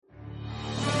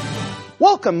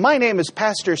Welcome. My name is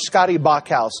Pastor Scotty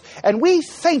Bachhaus, and we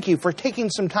thank you for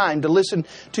taking some time to listen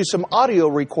to some audio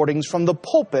recordings from the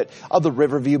pulpit of the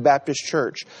Riverview Baptist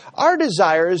Church. Our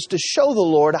desire is to show the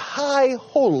Lord high,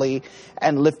 holy,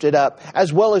 and lifted up,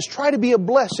 as well as try to be a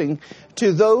blessing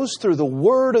to those through the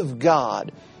Word of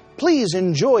God. Please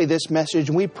enjoy this message,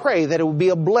 and we pray that it will be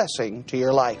a blessing to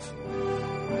your life.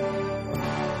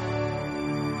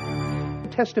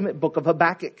 Testament book of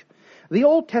Habakkuk. The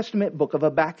Old Testament book of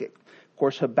Habakkuk. Of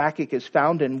course, Habakkuk is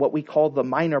found in what we call the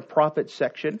minor prophets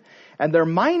section, and they're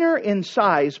minor in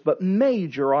size but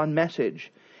major on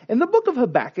message. In the book of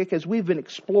Habakkuk, as we've been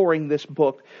exploring this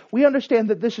book, we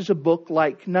understand that this is a book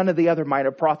like none of the other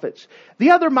minor prophets. The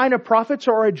other minor prophets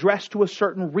are addressed to a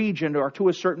certain region or to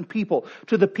a certain people,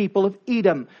 to the people of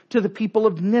Edom, to the people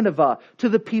of Nineveh, to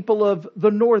the people of the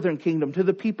northern kingdom, to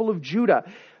the people of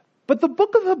Judah. But the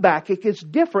book of Habakkuk is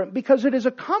different because it is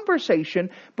a conversation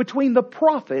between the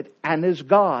prophet and his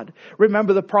God.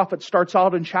 Remember, the prophet starts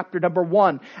out in chapter number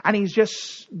 1, and he's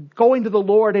just going to the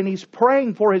Lord and he's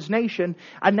praying for his nation,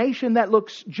 a nation that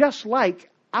looks just like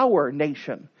our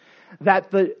nation.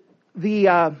 That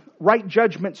the right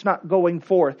judgment's not going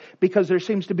forth because there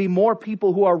seems to be more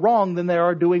people who are wrong than there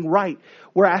are doing right.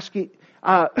 We're asking...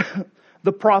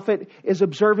 The prophet is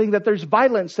observing that there's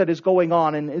violence that is going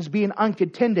on and is being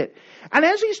uncontended. And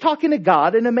as he's talking to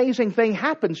God, an amazing thing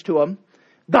happens to him.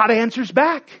 God answers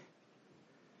back.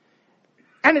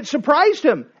 And it surprised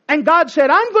him. And God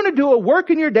said, I'm going to do a work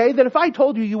in your day that if I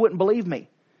told you, you wouldn't believe me.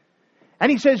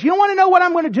 And he says, you want to know what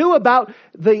I'm going to do about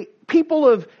the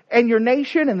people and your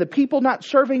nation and the people not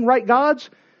serving right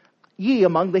gods? Ye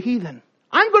among the heathen.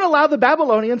 I'm going to allow the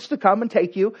Babylonians to come and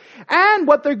take you. And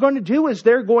what they're going to do is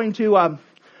they're going to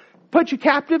put you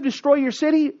captive, destroy your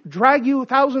city, drag you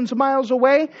thousands of miles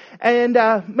away, and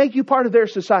make you part of their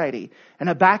society. And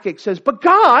Habakkuk says, but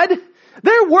God,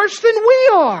 they're worse than we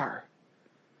are.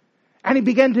 And he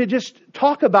began to just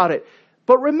talk about it.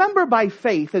 But remember, by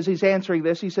faith, as he's answering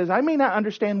this, he says, I may not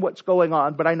understand what's going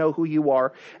on, but I know who you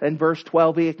are. And in verse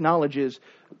 12, he acknowledges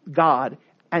God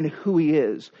and who he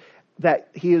is. That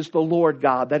He is the Lord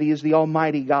God, that He is the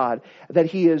Almighty God, that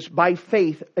He is by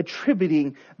faith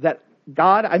attributing that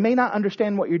God, I may not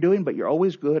understand what you're doing, but you're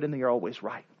always good and you're always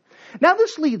right. Now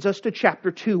this leads us to chapter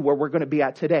 2, where we're going to be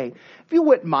at today. If you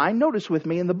wouldn't mind, notice with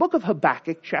me in the book of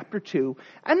Habakkuk, chapter 2,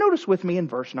 and notice with me in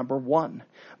verse number 1.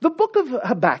 The book of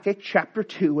Habakkuk, chapter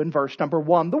 2, and verse number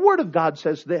 1, the Word of God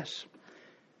says this: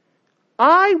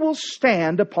 I will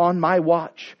stand upon my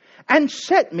watch, and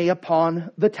set me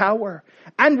upon the tower,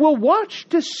 and will watch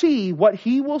to see what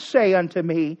he will say unto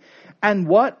me, and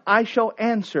what I shall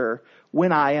answer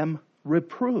when I am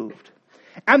reproved.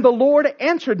 And the Lord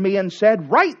answered me and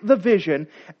said, write the vision,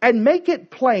 and make it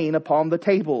plain upon the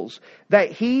tables,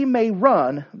 that he may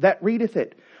run that readeth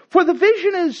it. For the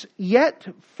vision is yet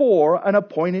for an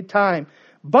appointed time,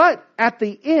 but at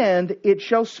the end it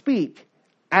shall speak,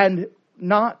 and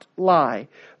not lie.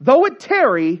 Though it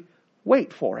tarry,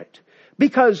 wait for it,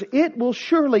 because it will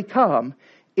surely come,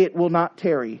 it will not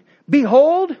tarry.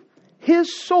 Behold,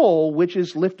 his soul which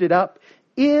is lifted up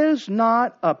is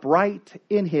not upright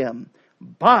in him,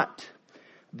 but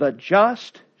the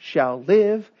just shall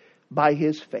live by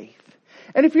his faith.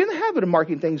 And if you're in the habit of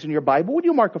marking things in your Bible, would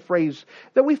you mark a phrase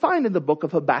that we find in the book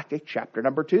of Habakkuk, chapter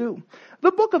number 2?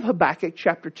 The book of Habakkuk,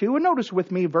 chapter 2, and notice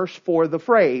with me verse 4, the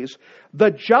phrase,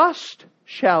 the just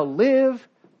shall live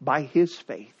by his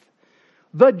faith.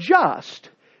 The just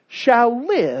shall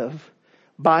live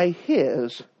by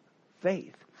his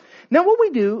faith. Now what we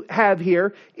do have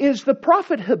here is the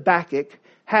prophet Habakkuk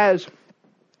has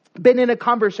been in a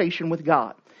conversation with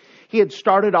God. He had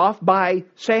started off by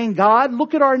saying, God,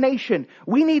 look at our nation.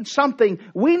 We need something.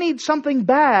 We need something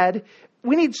bad.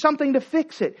 We need something to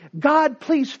fix it. God,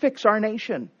 please fix our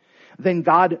nation. Then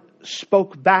God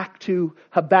spoke back to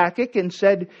Habakkuk and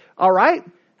said, all right,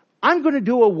 I'm going to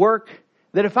do a work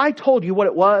that if I told you what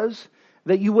it was,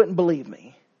 that you wouldn't believe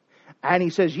me. And he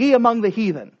says, ye among the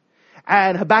heathen.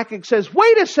 And Habakkuk says,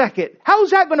 wait a second,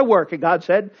 how's that going to work? And God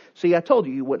said, see, I told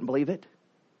you wouldn't believe it.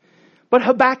 But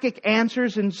Habakkuk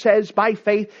answers and says, by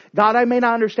faith, God, I may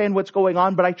not understand what's going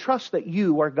on, but I trust that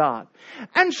you are God.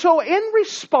 And so in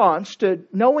response to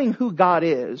knowing who God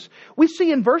is, we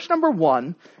see in verse number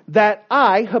 1 that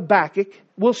I, Habakkuk,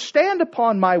 will stand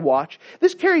upon my watch.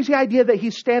 This carries the idea that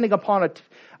he's standing upon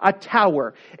a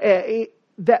tower,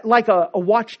 that like a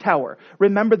watchtower.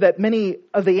 Remember that many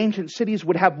of the ancient cities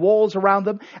would have walls around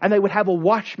them, and they would have a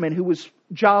watchman whose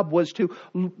job was to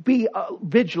be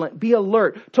vigilant, be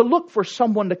alert, to look for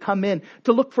someone to come in,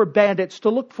 to look for bandits, to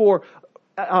look for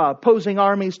opposing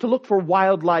armies, to look for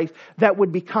wildlife that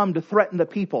would become to threaten the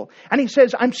people. And he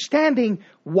says, I'm standing,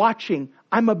 watching,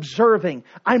 I'm observing,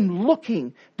 I'm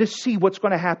looking to see what's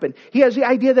going to happen. He has the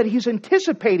idea that he's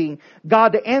anticipating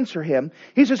God to answer him.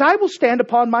 He says, I will stand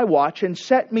upon my watch and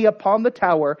set me upon the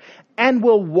tower and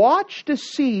will watch to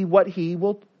see what he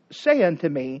will say unto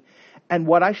me and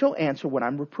what I shall answer when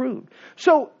I'm reproved.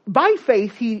 So by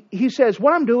faith, he says,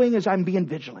 what I'm doing is I'm being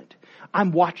vigilant.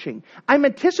 I'm watching. I'm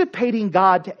anticipating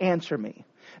God to answer me.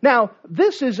 Now,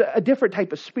 this is a different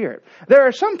type of spirit. There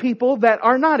are some people that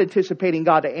are not anticipating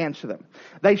God to answer them.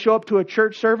 They show up to a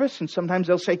church service and sometimes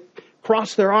they'll say,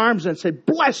 cross their arms and say,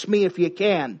 bless me if you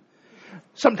can.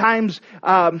 Sometimes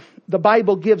the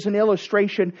Bible gives an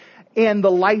illustration in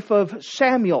the life of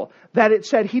Samuel, that it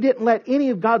said he didn't let any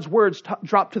of God's words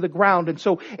drop to the ground. And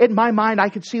so in my mind, I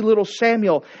could see little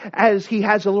Samuel as he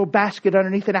has a little basket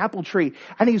underneath an apple tree.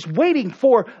 And he's waiting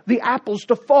for the apples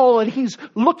to fall and he's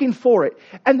looking for it.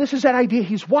 And this is that idea.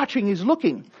 He's watching, he's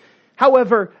looking.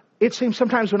 However, it seems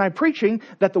sometimes when I'm preaching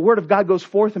that the Word of God goes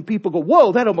forth and people go,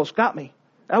 whoa, that almost got me.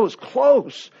 That was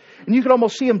close. And you can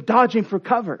almost see him dodging for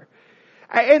cover.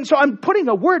 And so I'm putting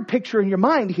a word picture in your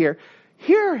mind here.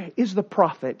 Here is the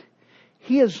prophet.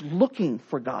 He is looking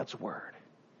for God's word.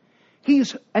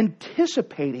 He's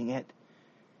anticipating it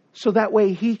so that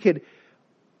way he could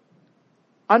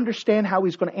understand how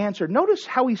he's going to answer. Notice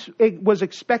how he was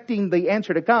expecting the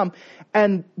answer to come.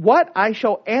 And what I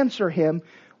shall answer him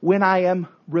when I am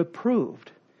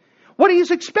reproved. What he's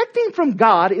expecting from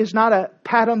God is not a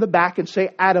pat on the back and say,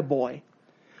 attaboy.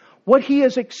 What he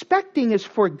is expecting is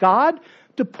for God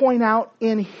to point out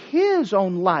in his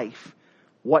own life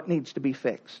what needs to be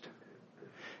fixed.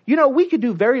 You know, we could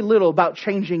do very little about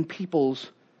changing people's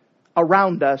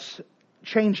around us,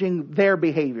 changing their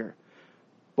behavior.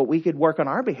 But we could work on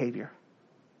our behavior.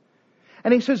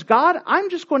 And he says, God, I'm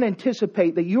just going to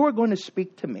anticipate that you are going to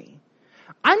speak to me.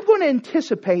 I'm going to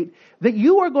anticipate that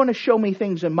you are going to show me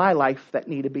things in my life that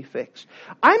need to be fixed.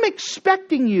 I'm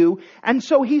expecting you. And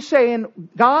so he's saying,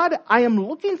 God, I am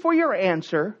looking for your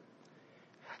answer.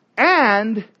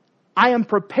 And I am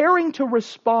preparing to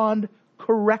respond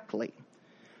correctly.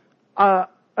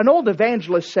 An old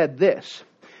evangelist said this: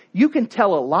 you can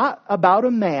tell a lot about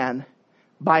a man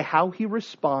by how he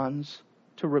responds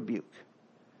to rebuke.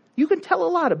 You can tell a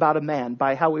lot about a man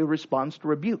by how he responds to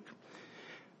rebuke.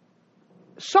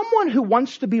 Someone who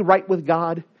wants to be right with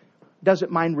God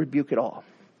doesn't mind rebuke at all.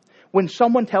 When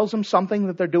someone tells them something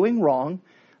that they're doing wrong,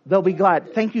 they'll be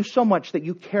glad. Thank you so much that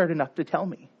you cared enough to tell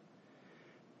me.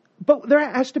 But there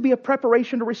has to be a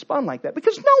preparation to respond like that.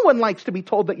 Because no one likes to be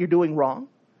told that you're doing wrong.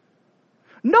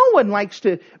 No one likes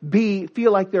to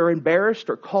feel like they're embarrassed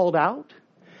or called out.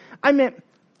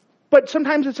 But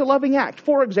sometimes it's a loving act.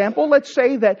 For example, let's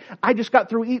say that I just got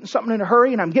through eating something in a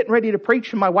hurry and I'm getting ready to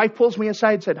preach and my wife pulls me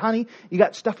aside and said, honey, you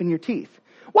got stuff in your teeth.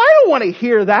 Well, I don't want to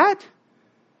hear that.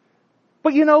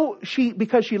 But you know,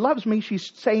 because she loves me,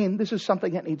 she's saying this is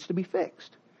something that needs to be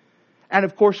fixed. And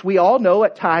of course, we all know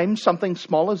at times something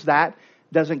small as that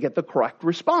doesn't get the correct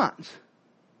response.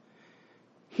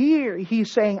 Here,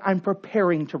 he's saying, I'm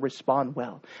preparing to respond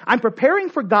well. I'm preparing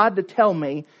for God to tell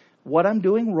me what I'm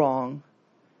doing wrong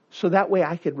so that way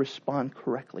I could respond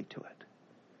correctly to it.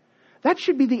 That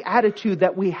should be the attitude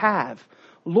that we have.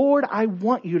 Lord, I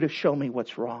want you to show me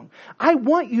what's wrong. I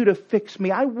want you to fix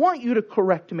me. I want you to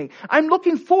correct me. I'm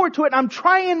looking forward to it. And I'm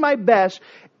trying my best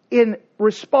in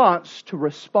response to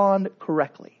respond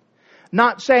correctly.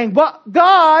 Not saying, well,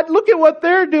 God, look at what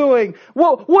they're doing.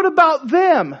 Well, what about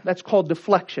them? That's called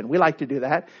deflection. We like to do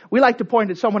that. We like to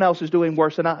point at someone else who's doing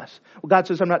worse than us. Well, God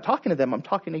says, I'm not talking to them. I'm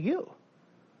talking to you.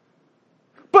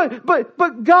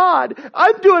 But God,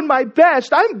 I'm doing my best.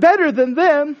 I'm better than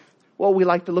them. Well, we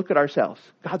like to look at ourselves.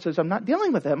 God says, I'm not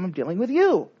dealing with them. I'm dealing with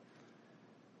you.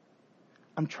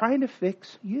 I'm trying to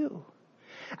fix you.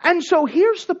 And so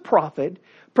here's the prophet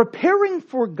preparing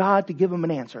for God to give him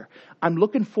an answer. I'm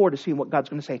looking forward to seeing what God's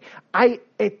going to say. I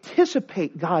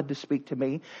anticipate God to speak to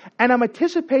me, and I'm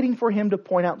anticipating for him to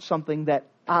point out something that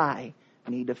I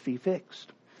need to be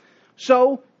fixed.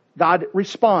 So God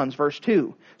responds, verse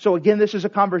 2. So again, this is a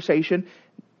conversation.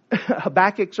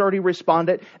 Habakkuk's already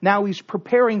responded. Now he's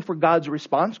preparing for God's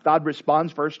response. God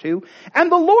responds, verse 2.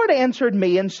 And the Lord answered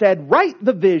me and said, write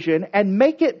the vision and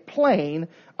make it plain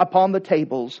upon the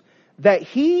tables, that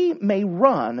he may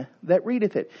run that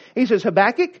readeth it. He says,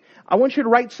 Habakkuk, I want you to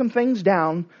write some things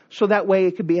down so that way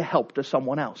it could be a help to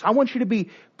someone else. I want you to be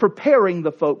preparing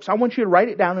the folks. I want you to write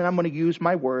it down and I'm going to use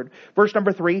my word. Verse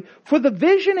number 3, for the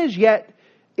vision is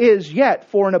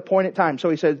yet for an appointed time. So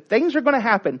he says, things are going to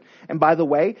happen. And by the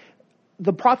way,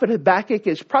 the prophet Habakkuk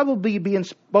is probably being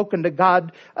spoken to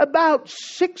God about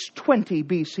 620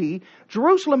 BC.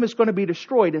 Jerusalem is going to be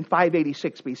destroyed in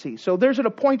 586 BC. So there's an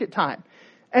appointed time.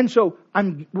 And so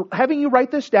I'm having you write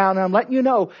this down, and I'm letting you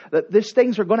know that these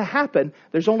things are going to happen.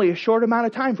 There's only a short amount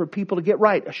of time for people to get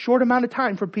right, a short amount of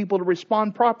time for people to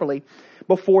respond properly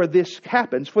before this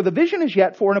happens. For the vision is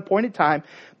yet for an appointed time,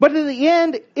 but in the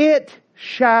end it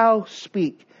shall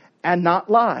speak and not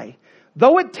lie.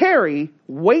 Though it tarry,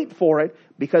 wait for it,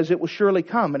 because it will surely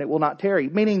come and it will not tarry.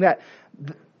 Meaning that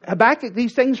Habakkuk,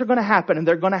 these things are going to happen, and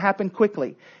they're going to happen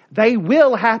quickly. They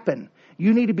will happen.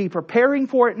 You need to be preparing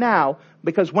for it now,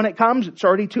 because when it comes, it's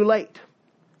already too late.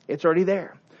 It's already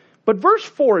there. But verse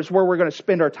 4 is where we're going to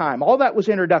spend our time. All that was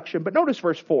introduction, but notice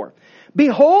verse 4.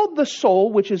 Behold, the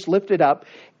soul which is lifted up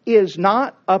is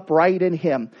not upright in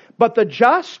him, but the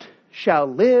just shall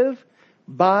live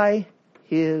by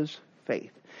his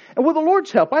faith. And with the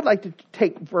Lord's help, I'd like to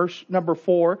take verse number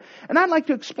 4, and I'd like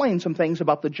to explain some things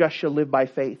about the just shall live by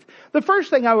faith. The first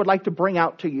thing I would like to bring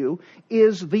out to you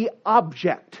is the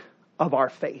object of our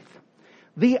faith.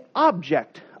 The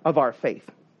object of our faith.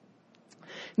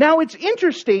 Now, it's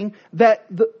interesting that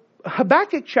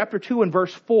Habakkuk chapter 2 and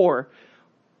verse 4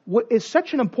 is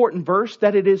such an important verse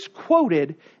that it is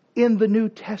quoted in the New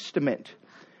Testament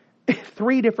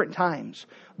 3 different times.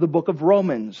 The book of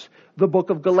Romans, the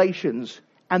book of Galatians,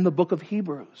 and the book of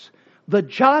Hebrews. The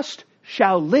just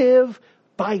shall live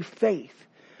by faith.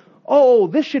 Oh,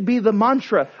 this should be the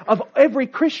mantra of every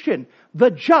Christian.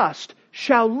 The just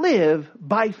shall live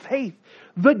by faith.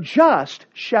 The just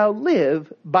shall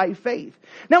live by faith.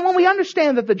 Now, when we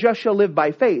understand that the just shall live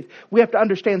by faith, we have to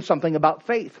understand something about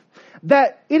faith.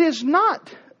 That it is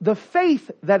not the faith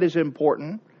that is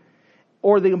important,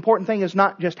 or the important thing is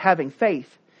not just having faith.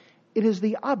 It is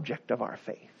the object of our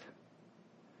faith.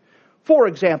 For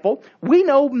example, we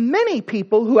know many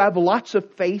people who have lots of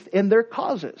faith in their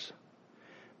causes.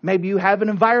 Maybe you have an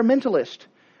environmentalist.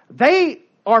 They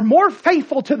are more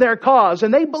faithful to their cause,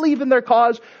 and they believe in their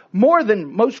cause more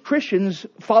than most Christians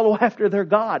follow after their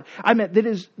God. I mean,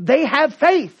 they have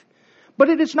faith. But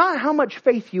it is not how much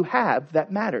faith you have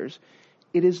that matters.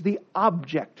 It is the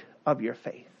object of your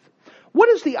faith. What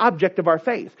is the object of our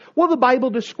faith? Well, the Bible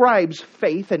describes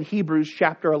faith in Hebrews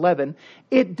chapter 11.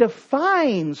 It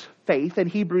defines faith in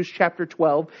Hebrews chapter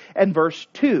 12 and verse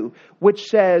 2, which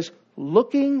says,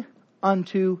 looking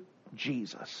unto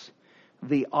Jesus,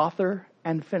 the author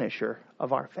and finisher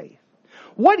of our faith.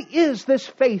 What is this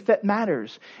faith that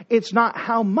matters? It's not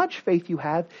how much faith you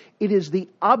have. It is the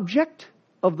object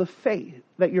of the faith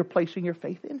that you're placing your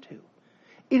faith into.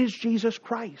 It is Jesus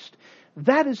Christ.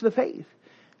 That is the faith.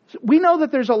 We know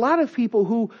that there's a lot of people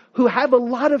who have a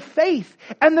lot of faith,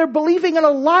 and they're believing in a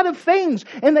lot of things,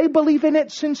 and they believe in it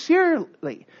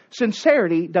sincerely.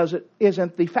 Sincerity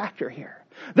isn't the factor here.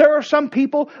 There are some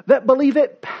people that believe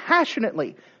it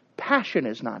passionately. Passion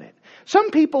is not it.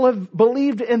 Some people have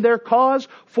believed in their cause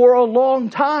for a long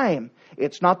time.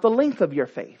 It's not the length of your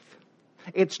faith.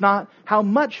 It's not how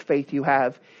much faith you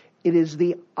have. It is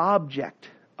the object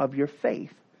of your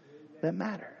faith that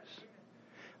matters.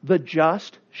 The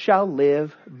just shall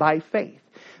live by faith.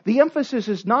 The emphasis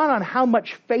is not on how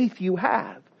much faith you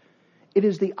have. It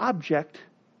is the object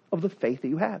of the faith that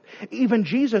you have. Even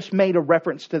Jesus made a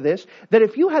reference to this, that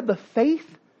if you had the faith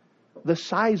the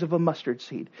size of a mustard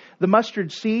seed. The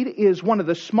mustard seed is one of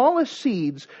the smallest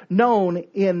seeds known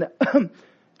in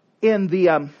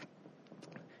the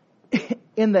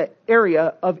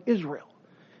area of Israel.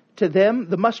 To them,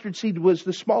 the mustard seed was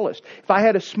the smallest. If I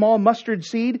had a small mustard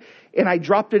seed and I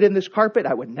dropped it in this carpet,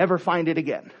 I would never find it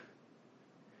again.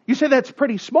 You say that's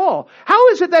pretty small. How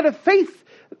is it that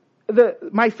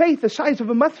my faith, the size of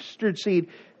a mustard seed,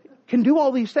 can do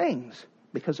all these things?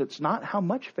 Because it's not how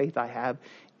much faith I have.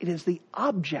 It is the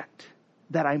object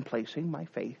that I'm placing my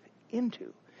faith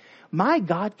into. My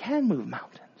God can move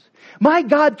mountains. My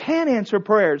God can answer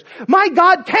prayers. My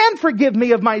God can forgive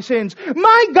me of my sins.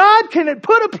 My God can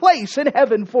put a place in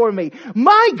heaven for me.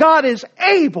 My God is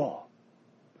able.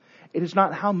 It is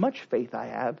not how much faith I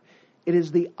have. It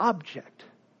is the object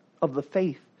of the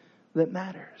faith that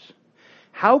matters.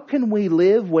 How can we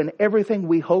live when everything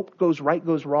we hope goes right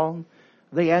goes wrong?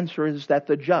 The answer is that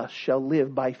the just shall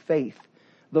live by faith.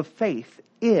 The faith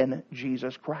in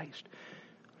Jesus Christ.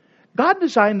 God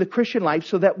designed the Christian life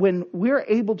so that when we're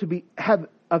able to have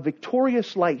a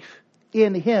victorious life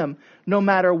in Him, no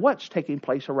matter what's taking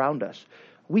place around us,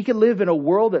 we can live in a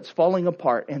world that's falling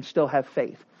apart and still have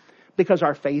faith. Because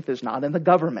our faith is not in the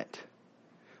government.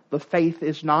 The faith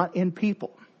is not in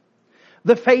people.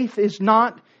 The faith is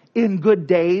not in good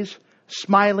days,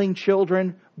 smiling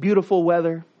children, beautiful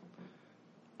weather.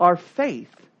 Our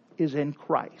faith is in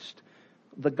Christ,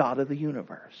 the God of the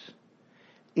universe.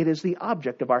 It is the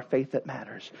object of our faith that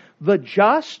matters. The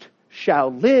just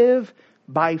shall live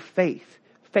by faith.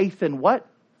 Faith in what?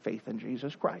 Faith in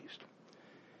Jesus Christ.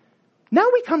 Now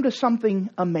we come to something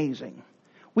amazing.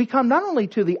 We come not only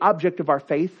to the object of our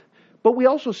faith, but we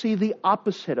also see the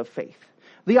opposite of faith.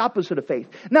 The opposite of faith.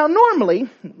 Now normally,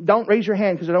 don't raise your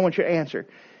hand because I don't want you to answer.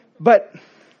 But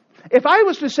if I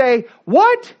was to say,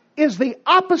 what is the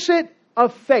opposite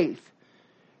of faith?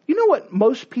 You know what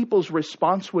most people's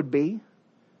response would be?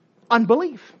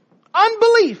 Unbelief.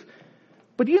 Unbelief.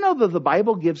 But do you know that the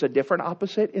Bible gives a different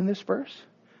opposite in this verse?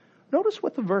 Notice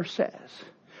what the verse says.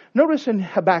 Notice in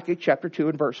Habakkuk chapter 2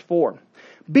 and verse 4.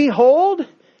 Behold,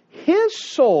 his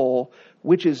soul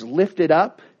which is lifted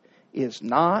up is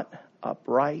not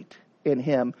upright in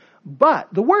him.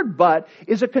 But, the word but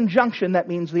is a conjunction that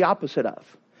means the opposite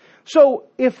of. So,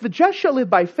 if the just shall live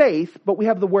by faith, but we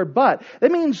have the word but,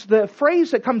 that means the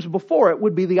phrase that comes before it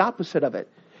would be the opposite of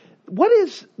it. What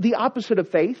is the opposite of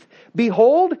faith?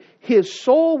 Behold, his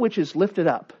soul which is lifted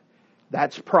up.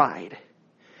 That's pride.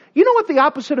 You know what the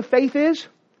opposite of faith is?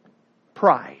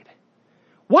 Pride.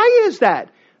 Why is that?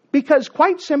 Because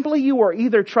quite simply, you are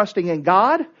either trusting in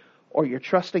God or you're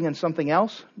trusting in something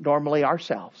else, normally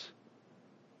ourselves.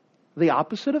 The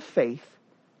opposite of faith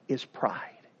is pride.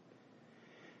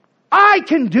 I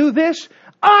can do this.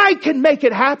 I can make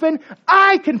it happen.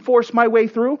 I can force my way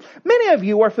through. Many of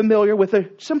you are familiar with a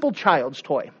simple child's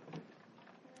toy.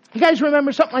 You guys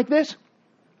remember something like this?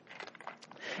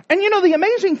 And you know, the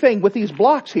amazing thing with these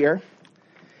blocks here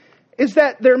is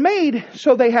that they're made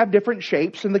so they have different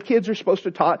shapes, and the kids are supposed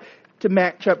to taught to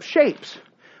match up shapes.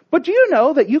 But do you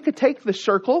know that you could take the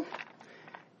circle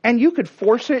and you could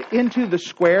force it into the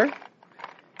square?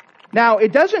 Now,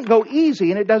 it doesn't go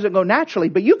easy and it doesn't go naturally,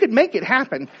 but you could make it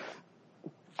happen.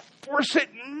 Force it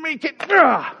and make it.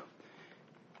 Ugh.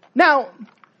 Now,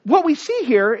 what we see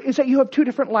here is that you have two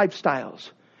different lifestyles.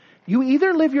 You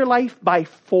either live your life by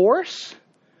force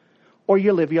or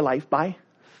you live your life by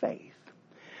faith.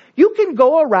 You can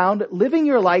go around living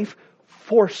your life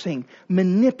forcing,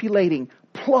 manipulating,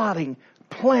 plotting,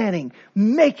 planning,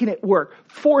 making it work,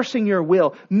 forcing your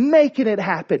will, making it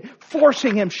happen,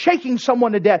 forcing him, shaking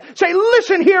someone to death. Say,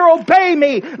 listen here, obey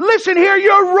me. Listen here,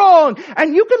 you're wrong.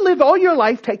 And you could live all your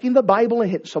life taking the Bible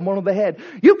and hitting someone on the head.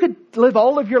 You could live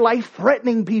all of your life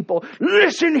threatening people.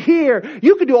 Listen here.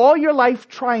 You could do all your life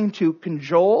trying to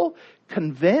cajole,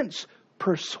 convince,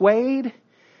 persuade,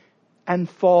 and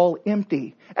fall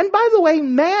empty. And by the way,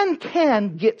 man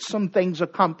can get some things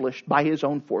accomplished by his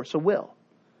own force of will.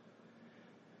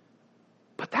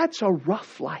 But that's a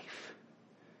rough life.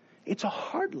 It's a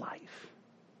hard life.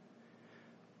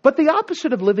 But the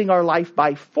opposite of living our life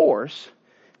by force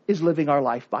is living our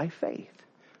life by faith.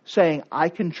 Saying, I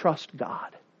can trust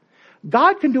God.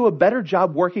 God can do a better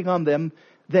job working on them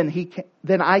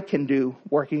than I can do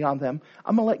working on them.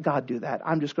 I'm going to let God do that.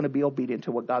 I'm just going to be obedient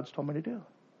to what God's told me to do.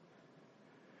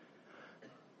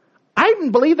 I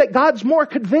believe that God's more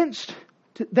convinced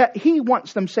that He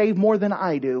wants them saved more than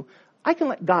I do. I can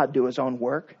let God do His own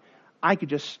work. I could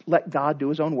just let God do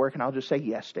His own work and I'll just say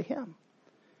yes to Him.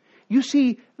 You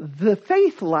see, the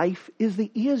faith life is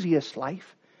the easiest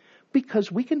life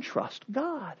because we can trust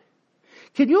God.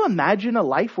 Can you imagine a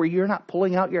life where you're not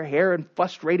pulling out your hair and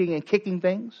frustrating and kicking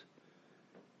things?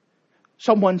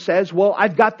 Someone says, well,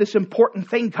 I've got this important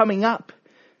thing coming up.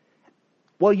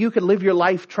 Well, you could live your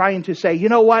life trying to say, you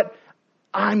know what?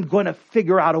 I'm going to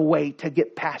figure out a way to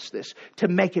get past this, to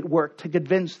make it work, to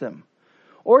convince them.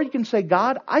 Or you can say,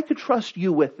 God, I could trust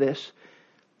you with this.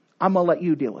 I'm going to let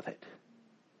you deal with it.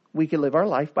 We can live our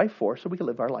life by force or we can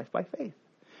live our life by faith.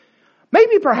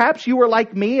 Maybe perhaps you were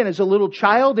like me and as a little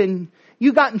child and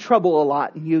you got in trouble a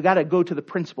lot and you got to go to the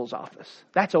principal's office.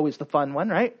 That's always the fun one,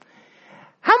 right?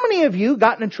 How many of you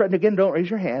got in trouble? Again, don't raise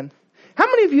your hand. How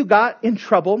many of you got in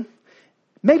trouble?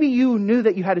 Maybe you knew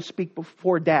that you had to speak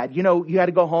before Dad. You know, you had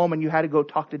to go home and you had to go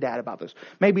talk to Dad about this.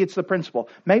 Maybe it's the principal.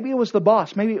 Maybe it was the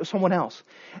boss. Maybe it was someone else.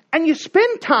 And you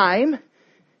spend time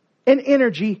and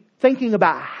energy thinking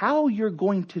about how you're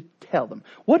going to tell them,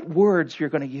 what words you're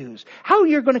going to use, how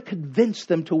you're going to convince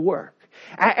them to work.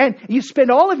 And you spend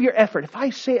all of your effort. If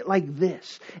I say it like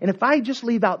this, and if I just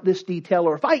leave out this detail,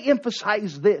 or if I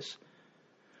emphasize this,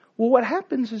 well, what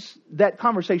happens is that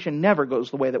conversation never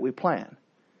goes the way that we plan.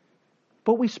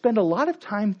 But we spend a lot of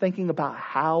time thinking about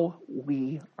how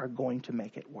we are going to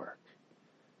make it work.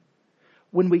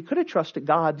 When we could have trusted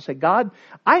God and said, God,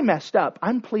 I messed up.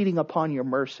 I'm pleading upon your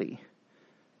mercy.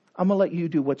 I'm going to let you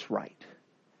do what's right.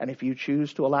 And if you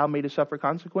choose to allow me to suffer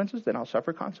consequences, then I'll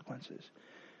suffer consequences.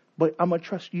 But I'm going to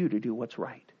trust you to do what's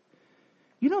right.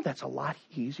 You know that's a lot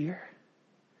easier.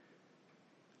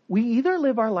 We either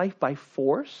live our life by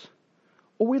force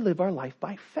or we live our life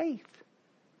by faith.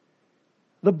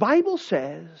 The Bible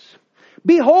says,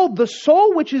 behold, the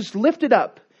soul which is lifted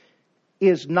up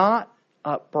is not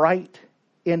upright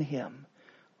in him,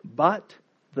 but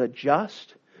the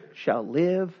just shall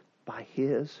live by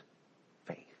his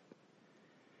faith.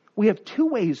 We have two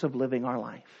ways of living our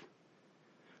life.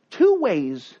 Two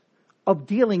ways of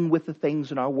dealing with the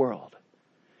things in our world.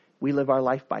 We live our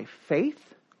life by faith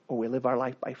or we live our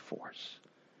life by force.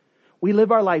 We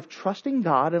live our life trusting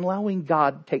God and allowing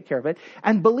God to take care of it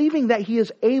and believing that He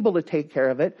is able to take care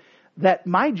of it, that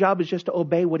my job is just to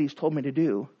obey what He's told me to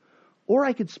do. Or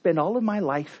I could spend all of my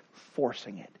life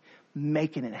forcing it,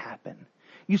 making it happen.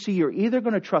 You see, you're either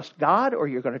going to trust God or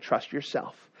you're going to trust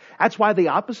yourself. That's why the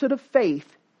opposite of faith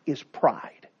is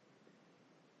pride.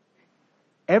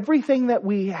 Everything that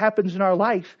happens in our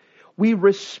life, we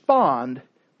respond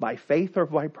by faith or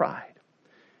by pride.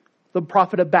 The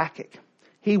prophet Habakkuk,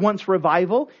 he wants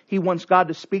revival. He wants God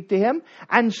to speak to him.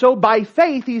 And so by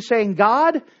faith, he's saying,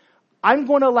 God, I'm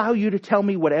going to allow you to tell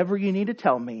me whatever you need to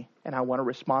tell me, and I want to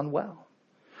respond well.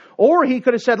 Or he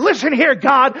could have said, listen here,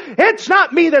 God, it's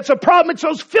not me that's a problem. It's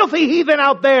those filthy heathen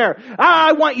out there.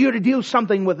 I want you to do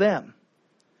something with them.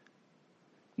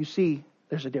 You see,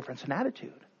 there's a difference in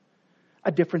attitude.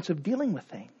 A difference of dealing with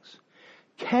things.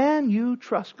 Can you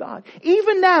trust God?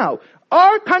 Even now,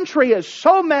 our country is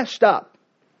so messed up,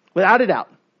 without a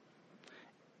doubt.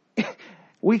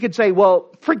 We could say, well,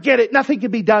 forget it. Nothing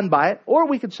can be done by it. Or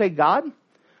we could say, God,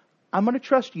 I'm going to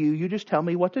trust you. You just tell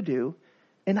me what to do.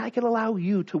 And I can allow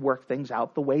you to work things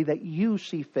out the way that you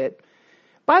see fit.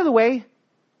 By the way,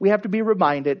 we have to be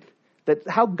reminded that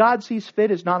how God sees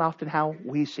fit is not often how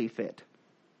we see fit.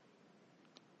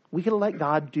 We can let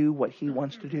God do what He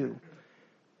wants to do.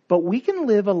 But we can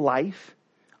live a life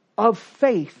of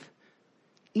faith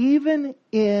even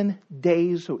in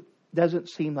days it doesn't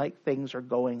seem like things are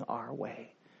going our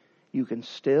way. You can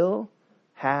still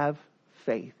have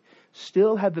faith.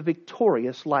 Still have a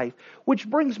victorious life. Which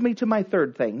brings me to my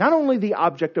third thing. Not only the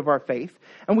object of our faith,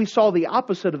 and we saw the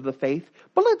opposite of the faith,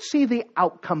 but let's see the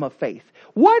outcome of faith.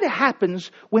 What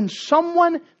happens when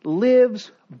someone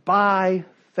lives by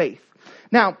faith?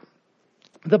 Now,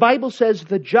 the Bible says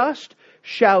the just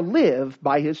shall live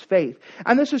by his faith.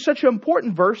 And this is such an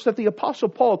important verse that the Apostle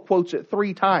Paul quotes it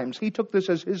 3 times. He took this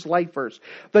as his life verse.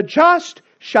 The just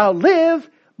shall live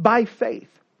by faith.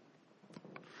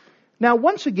 Now,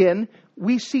 once again,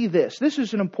 we see this. This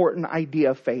is an important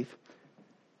idea of faith.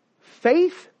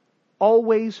 Faith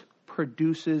always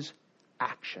produces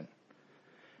action.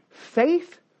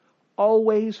 Faith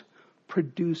always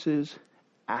produces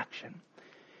action.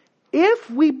 If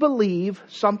we believe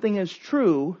something is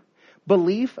true,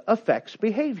 belief affects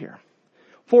behavior.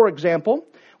 For example,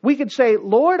 we could say,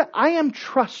 Lord, I am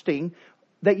trusting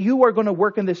that you are going to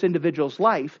work in this individual's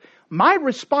life. My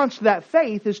response to that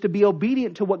faith is to be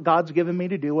obedient to what God's given me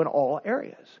to do in all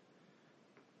areas.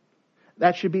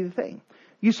 That should be the thing.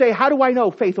 You say, how do I know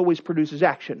faith always produces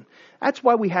action? That's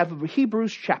why we have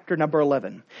Hebrews chapter number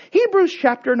 11. Hebrews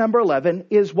chapter number 11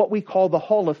 is what we call the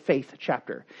Hall of Faith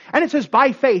chapter. And it says,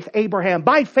 by faith, Abraham,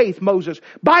 by faith, Moses,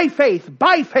 by faith,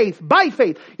 by faith, by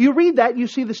faith. You read that, you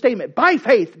see the statement, by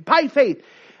faith, by faith.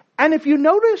 And if you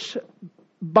notice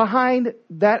behind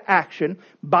that action,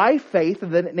 by faith,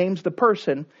 and then it names the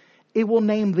person, it will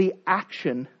name the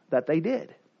action that they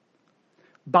did.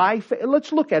 By faith.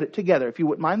 Let's look at it together, if you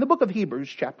wouldn't mind. The book of Hebrews,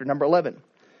 chapter number 11.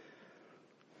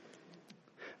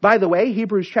 By the way,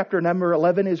 Hebrews chapter number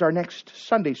 11 is our next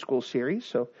Sunday school series,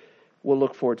 so we'll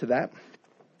look forward to that.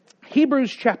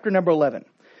 Hebrews chapter number 11.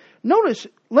 Notice,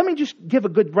 let me just give a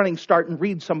good running start and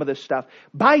read some of this stuff.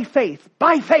 By faith,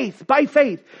 by faith, by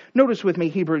faith. Notice with me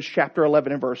Hebrews chapter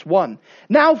 11 and verse 1.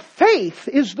 Now faith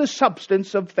is the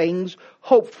substance of things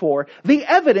hoped for, the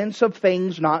evidence of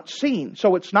things not seen.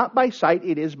 So it's not by sight,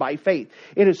 it is by faith.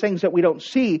 It is things that we don't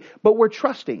see, but we're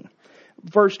trusting.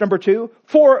 Verse number 2,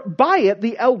 for by it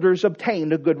the elders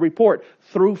obtained a good report.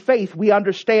 Through faith we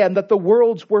understand that the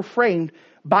worlds were framed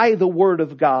by the word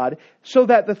of God, so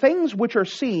that the things which are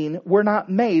seen were not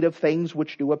made of things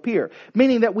which do appear.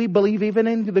 Meaning that we believe even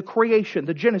in the creation,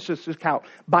 the Genesis account,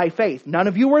 by faith. None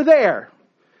of you were there.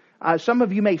 Some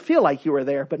of you may feel like you were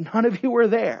there, but none of you were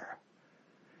there.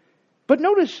 But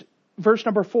notice verse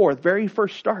number 4, the very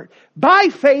first start. By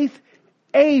faith,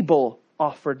 Abel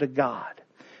offered to God.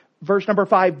 Verse number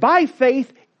 5, by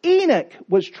faith, Enoch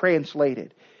was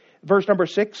translated. Verse number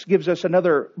 6 gives us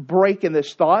another break in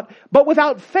this thought. But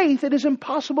without faith, it is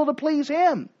impossible to please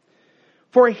Him.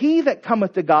 For he that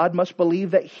cometh to God must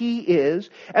believe that he is,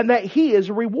 and that he is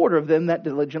a rewarder of them that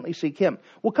diligently seek him.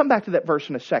 We'll come back to that verse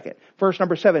in a second. Verse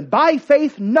number 7. By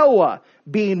faith Noah,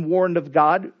 being warned of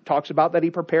God, talks about that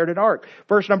he prepared an ark.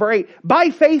 Verse number 8. By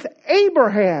faith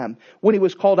Abraham, when he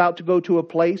was called out to go to a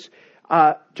place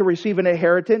to receive an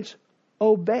inheritance,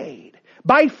 obeyed.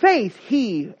 By faith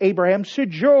he, Abraham,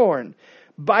 sojourned.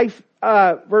 By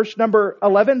verse number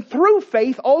 11, through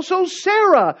faith also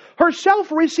Sarah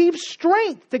herself received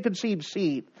strength to conceive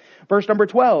seed. Verse number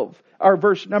 12, or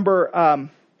verse number,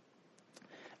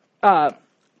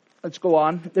 let's go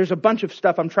on. There's a bunch of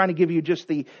stuff. I'm trying to give you just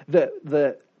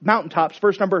the mountaintops.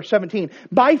 Verse number 17.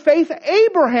 By faith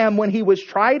Abraham, when he was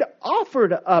tried,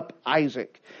 offered up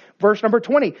Isaac. Verse number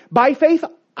 20. By faith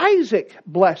Isaac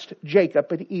blessed Jacob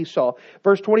and Esau.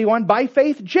 Verse 21, by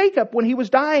faith Jacob, when he was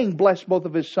dying, blessed both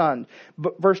of his sons.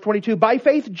 Verse 22, by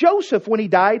faith Joseph, when he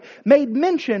died, made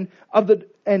mention of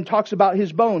and talks about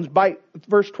his bones. By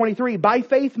verse 23, by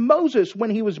faith Moses, when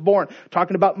he was born,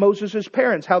 talking about Moses'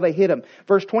 parents, how they hid him.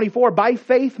 Verse 24, by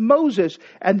faith Moses,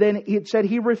 and then it said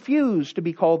he refused to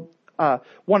be called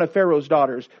one of Pharaoh's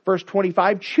daughters. Verse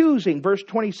 25, choosing. Verse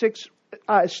 26,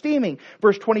 esteeming.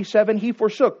 Verse 27, he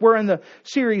forsook. We're in the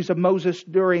series of Moses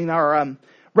during our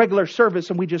regular service,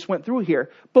 and we just went through here.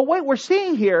 But what we're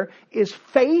seeing here is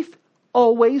faith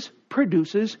always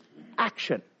produces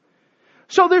action.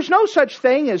 So there's no such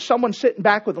thing as someone sitting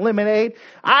back with lemonade.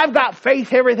 I've got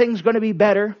faith, everything's going to be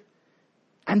better,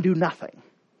 and do nothing.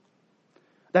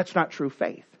 That's not true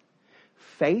faith.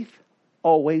 Faith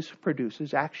always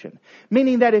produces action.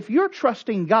 Meaning that if you're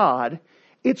trusting God,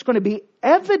 it's going to be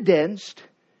evidenced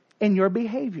in your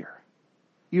behavior.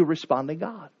 You respond to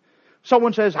God.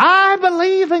 Someone says, I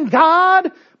believe in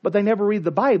God, but they never read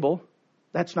the Bible.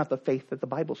 That's not the faith that the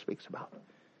Bible speaks about.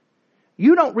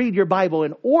 You don't read your Bible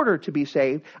in order to be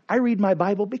saved. I read my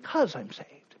Bible because I'm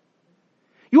saved.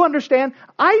 You understand?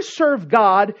 I serve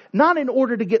God not in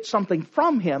order to get something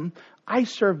from Him. I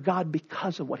serve God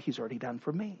because of what He's already done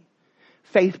for me.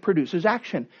 Faith produces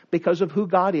action. Because of who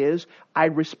God is, I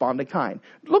respond in kind.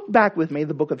 Look back with me,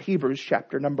 the book of Hebrews,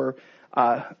 chapter number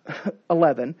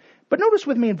 11. But notice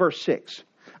with me in verse 6.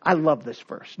 I love this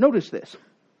verse. Notice this.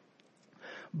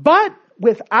 But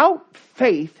without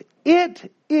faith,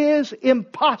 it is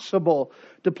impossible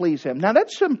to please Him. Now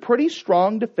that's some pretty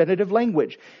strong, definitive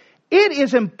language. It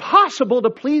is impossible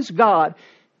to please God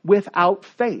without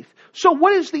faith. So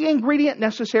what is the ingredient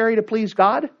necessary to please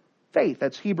God? Faith.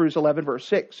 That's Hebrews 11 verse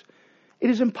 6. It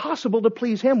is impossible to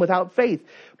please Him without faith.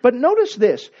 But notice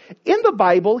this. In the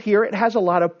Bible here, it has a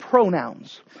lot of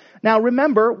pronouns. Now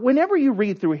remember, whenever you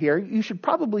read through here, you should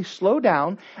probably slow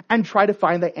down and try to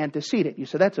find the antecedent. You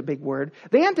say, that's a big word.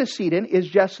 The antecedent is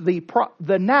just the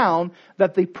noun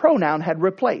that the pronoun had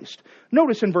replaced.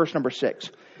 Notice in verse number 6.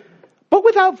 But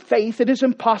without faith, it is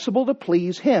impossible to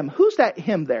please Him. Who's that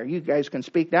Him there? You guys can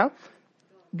speak now.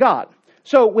 God.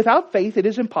 So without faith, it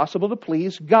is impossible to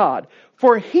please God.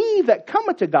 For he that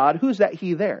cometh to God, who's that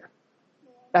he there?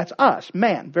 That's us,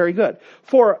 man. Very good.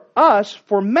 For us,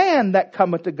 for man that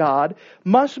cometh to God,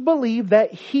 must believe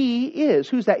that He is.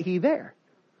 Who's that He there?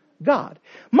 God.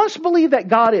 Must believe that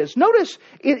God is. Notice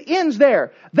it ends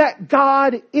there. That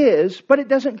God is, but it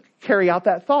doesn't carry out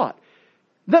that thought.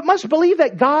 That must believe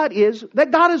that God is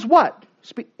what?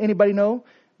 Anybody know?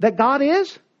 That God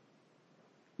is?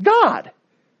 God.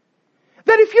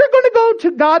 That if you're going to go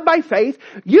to God by faith,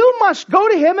 you must go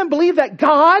to Him and believe that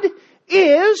God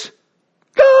is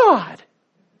God.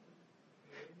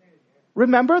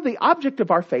 Remember, the object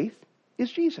of our faith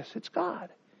is Jesus. It's God.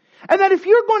 And that if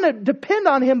you're going to depend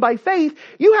on Him by faith,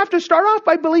 you have to start off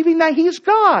by believing that He's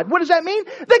God. What does that mean?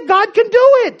 That God can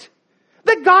do it.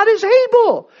 That God is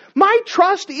able. My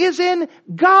trust is in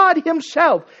God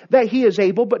Himself, that He is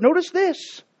able. But notice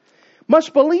this.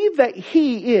 Must believe that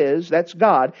He is, that's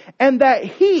God, and that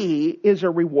He is a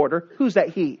rewarder. Who's that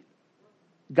He?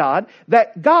 God.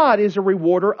 That God is a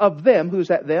rewarder of them. Who's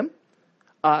that them?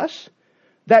 Us.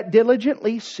 That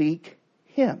diligently seek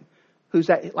Him. Who's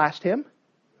that last Him?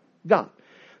 God.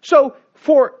 So,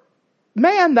 for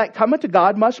man that cometh to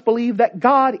God must believe that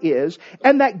God is,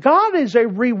 and that God is a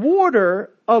rewarder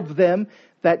of them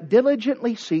that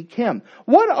diligently seek Him.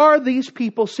 What are these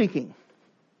people seeking?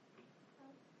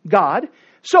 God.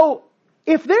 So,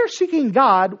 if they're seeking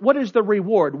God, what is the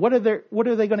reward? What are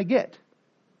they going to get?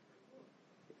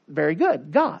 Very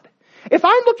good. God. If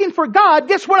I'm looking for God,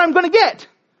 guess what I'm going to get?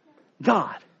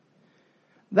 God.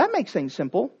 That makes things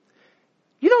simple.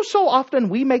 You know, so often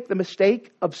we make the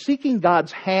mistake of seeking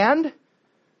God's hand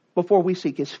before we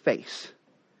seek His face.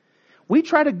 We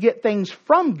try to get things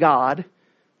from God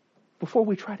before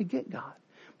we try to get God.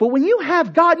 But when you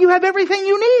have God, you have everything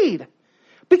you need.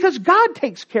 Because God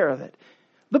takes care of it.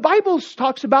 The Bible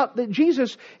talks about that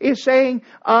Jesus is saying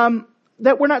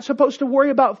that we're not supposed to worry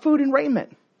about food and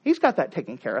raiment. He's got that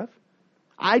taken care of.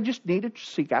 I just need to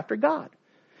seek after God.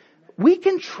 We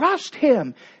can trust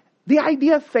Him. The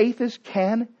idea of faith is,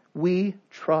 can we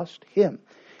trust Him?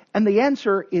 And the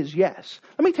answer is yes.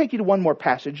 Let me take you to one more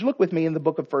passage. Look with me in the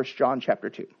book of 1 John chapter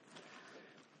 2.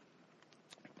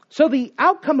 So the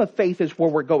outcome of faith is where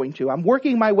we're going to. I'm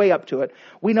working my way up to it.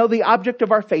 We know the object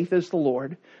of our faith is the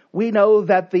Lord. We know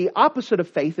that the opposite of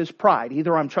faith is pride.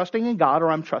 Either I'm trusting in God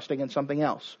or I'm trusting in something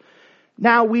else.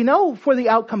 Now, we know for the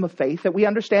outcome of faith that we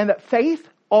understand that faith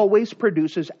always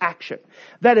produces action.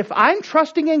 That if I'm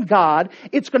trusting in God,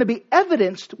 it's going to be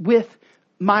evidenced with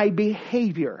my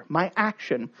behavior, my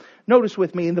action. Notice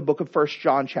with me in the book of 1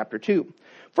 John chapter 2.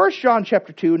 1 John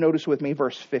chapter 2, notice with me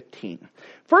verse 15.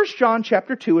 1 John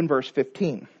chapter 2 and verse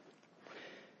 15.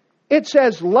 It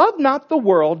says, love not the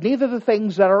world, neither the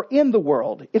things that are in the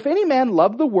world. If any man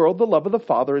love the world, the love of the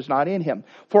Father is not in him.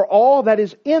 For all that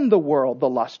is in the world, the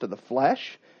lust of the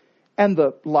flesh, and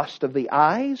the lust of the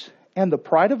eyes, and the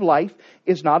pride of life,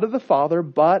 is not of the Father,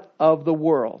 but of the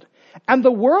world. And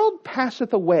the world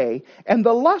passeth away, and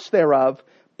the lust thereof,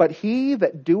 but he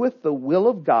that doeth the will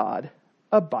of God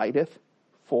abideth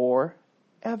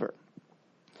forever.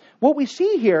 What we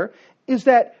see here is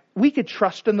that we could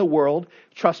trust in the world,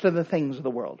 trust in the things of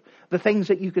the world. The things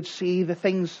that you could see, the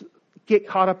things get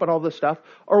caught up in all this stuff,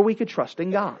 or we could trust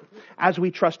in God. As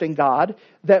we trust in God,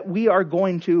 that we are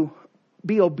going to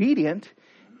be obedient,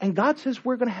 and God says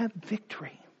we're going to have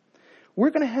victory.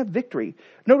 We're going to have victory.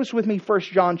 Notice with me 1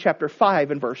 John chapter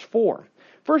 5 and verse 4.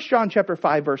 1 John chapter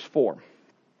 5 verse 4.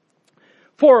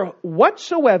 For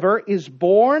whatsoever is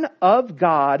born of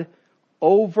God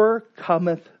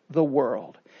overcometh the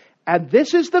world. And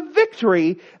this is the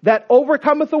victory that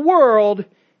overcometh the world,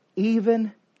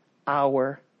 even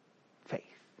our faith.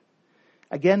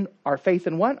 Again, our faith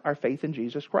in what? Our faith in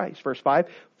Jesus Christ. Verse 5.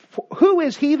 Who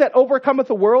is he that overcometh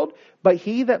the world? But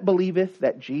he that believeth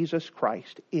that Jesus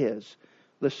Christ is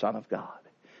the Son of God.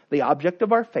 The object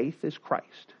of our faith is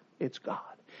Christ. It's God.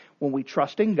 When we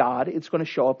trust in God, it's going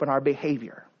to show up in our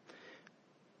behavior.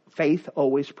 Faith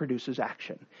always produces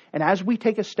action. And as we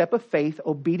take a step of faith,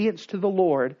 obedience to the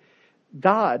Lord,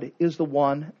 God is the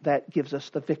one that gives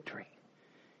us the victory.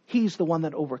 He's the one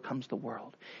that overcomes the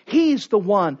world. He's the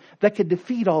one that can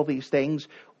defeat all these things.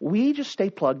 We just stay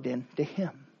plugged in to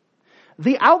Him.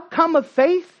 The outcome of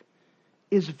faith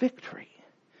is victory.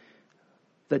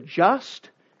 The just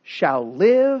shall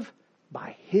live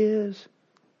by his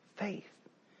faith.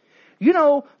 You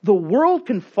know, the world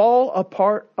can fall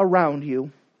apart around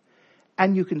you,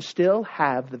 and you can still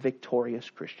have the victorious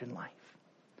Christian life.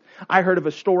 I heard of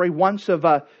a story once of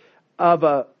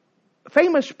a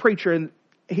famous preacher, and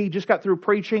he just got through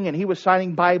preaching, and he was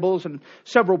signing Bibles, and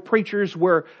several preachers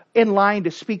were in line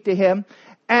to speak to him.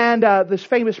 And this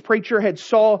famous preacher had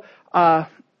saw a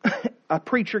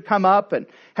preacher come up and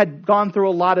had gone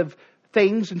through a lot of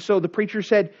things. And so the preacher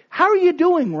said, "How are you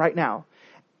doing right now?"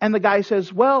 And the guy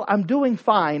says, "Well, I'm doing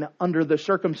fine under the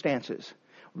circumstances."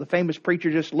 The famous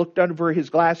preacher just looked over his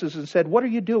glasses and said, "What are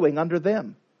you doing under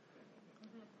them?"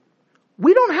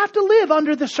 We don't have to live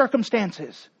under the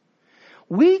circumstances.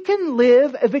 We can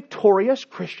live a victorious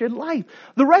Christian life.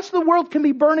 The rest of the world can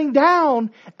be burning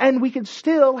down, and we can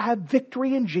still have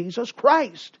victory in Jesus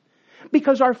Christ.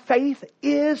 Because our faith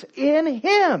is in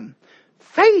Him.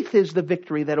 Faith is the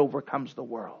victory that overcomes the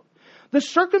world. The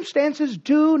circumstances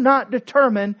do not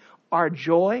determine our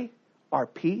joy, our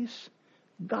peace.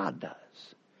 God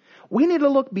does. We need to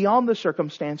look beyond the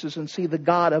circumstances and see the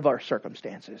God of our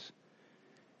circumstances.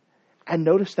 And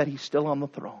notice that He's still on the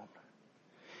throne.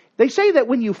 They say that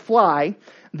when you fly,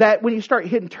 that when you start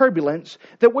hitting turbulence,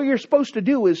 that what you're supposed to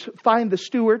do is find the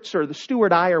stewards or the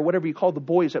steward eye or whatever you call the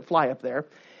boys that fly up there,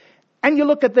 and you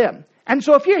look at them. And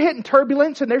so if you're hitting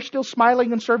turbulence and they're still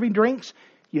smiling and serving drinks,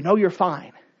 you know you're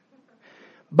fine.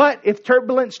 But if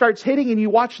turbulence starts hitting and you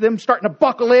watch them starting to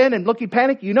buckle in and looking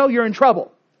panic, you know you're in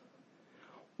trouble.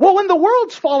 Well, when the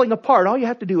world's falling apart, all you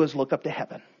have to do is look up to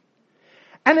heaven.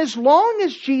 And as long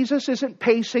as Jesus isn't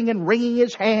pacing and wringing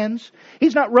His hands,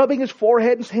 He's not rubbing His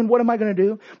forehead and saying, "What am I going to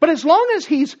do?" But as long as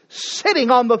He's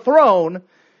sitting on the throne,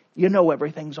 you know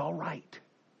everything's all right.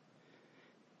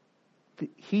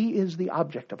 He is the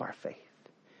object of our faith.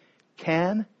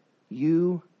 Can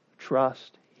you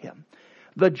trust Him?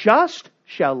 The just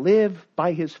shall live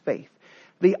by his faith.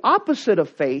 The opposite of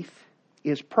faith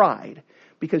is pride,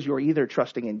 because you're either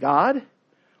trusting in God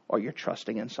or you're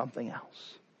trusting in something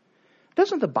else.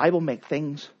 Doesn't the Bible make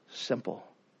things simple?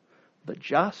 The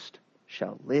just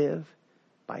shall live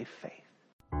by faith.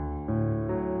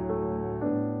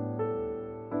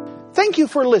 Thank you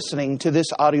for listening to this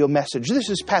audio message. This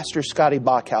is Pastor Scotty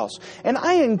Bachhaus, and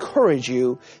I encourage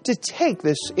you to take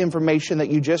this information that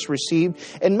you just received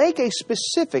and make a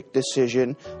specific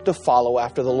decision to follow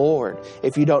after the Lord.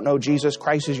 If you don't know Jesus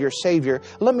Christ as your Savior,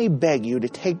 let me beg you to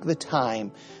take the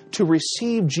time to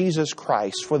receive Jesus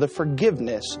Christ for the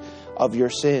forgiveness of your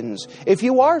sins. If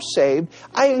you are saved,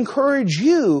 I encourage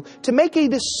you to make a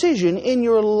decision in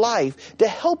your life to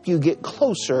help you get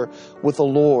closer with the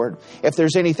Lord. If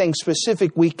there's anything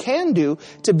specific we can do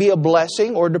to be a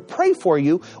blessing or to pray for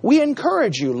you, we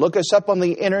encourage you. Look us up on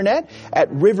the internet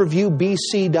at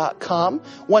riverviewbc.com.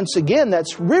 Once again,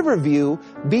 that's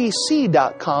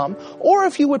riverviewbc.com. Or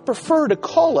if you would prefer to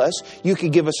call us, you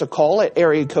could give us a call at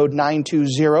area code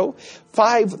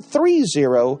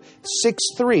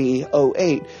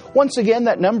 920-530-6308. Once again,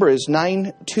 that number is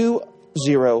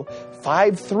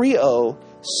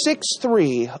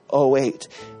 920-530-6308.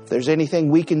 If there's anything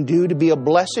we can do to be a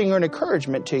blessing or an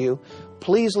encouragement to you,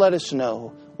 please let us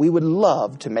know. We would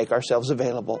love to make ourselves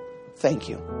available. Thank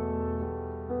you.